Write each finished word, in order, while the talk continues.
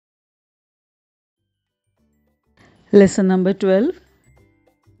Lesson number 12.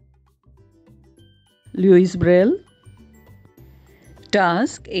 Louis Braille.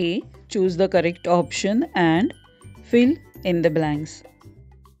 Task A. Choose the correct option and fill in the blanks.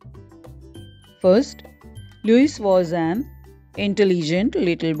 First, Louis was an intelligent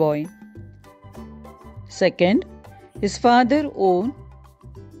little boy. Second, his father owned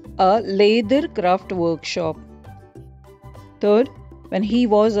a leather craft workshop. Third, when he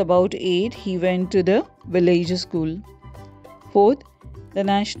was about 8, he went to the village school. Fourth, the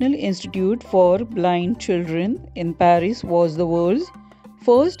National Institute for Blind Children in Paris was the world's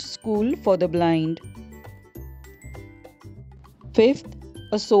first school for the blind. Fifth,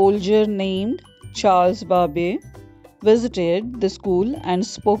 a soldier named Charles Babbage visited the school and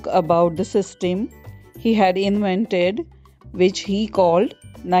spoke about the system he had invented, which he called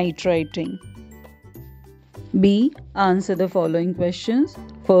night writing. B. Answer the following questions.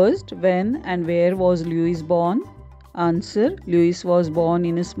 First, when and where was Louis born? Answer. Louis was born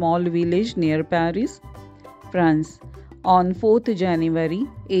in a small village near Paris, France, on 4th January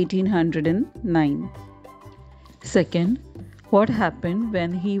 1809. Second, what happened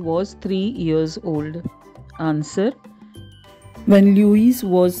when he was 3 years old? Answer. When Louis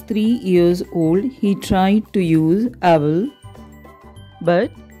was 3 years old, he tried to use owl, but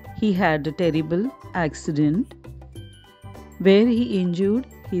he had a terrible accident where he injured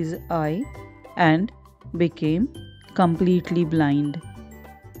his eye and became completely blind.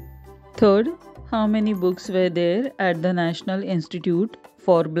 Third, how many books were there at the National Institute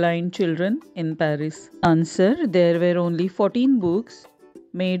for Blind Children in Paris? Answer. There were only 14 books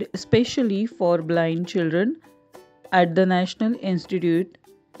made specially for blind children at the National Institute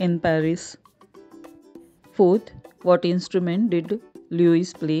in Paris. Fourth, what instrument did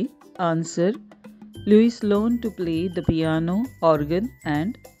Louis play? Answer. Louis learned to play the piano, organ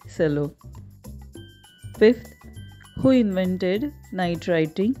and cello. Fifth, who invented night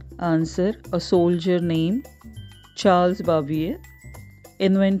writing? Answer. A soldier named Charles Babbage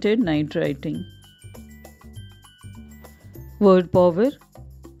invented night writing. Word power.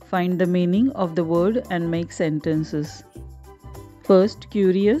 Find the meaning of the word and make sentences. First,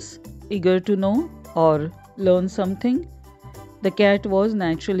 curious, eager to know or learn something. The cat was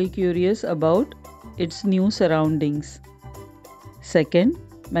naturally curious about its new surroundings. Second,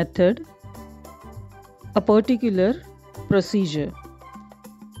 method. A particular procedure.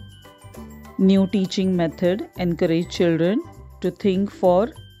 New teaching method encourage children to think for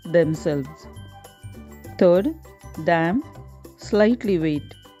themselves. Third, damp, slightly wet.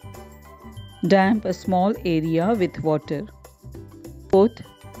 Damp a small area with water. Fourth,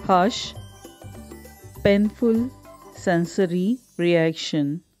 harsh, painful sensory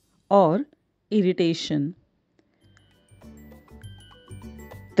reaction or irritation.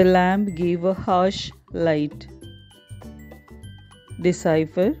 The lamp gave a harsh light.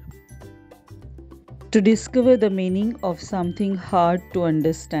 Decipher. To discover the meaning of something hard to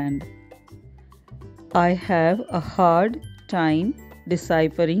understand. I have a hard time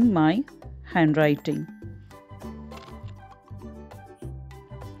deciphering my handwriting.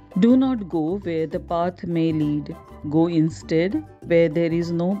 Do not go where the path may lead. Go instead where there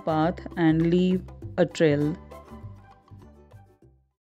is no path and leave a trail.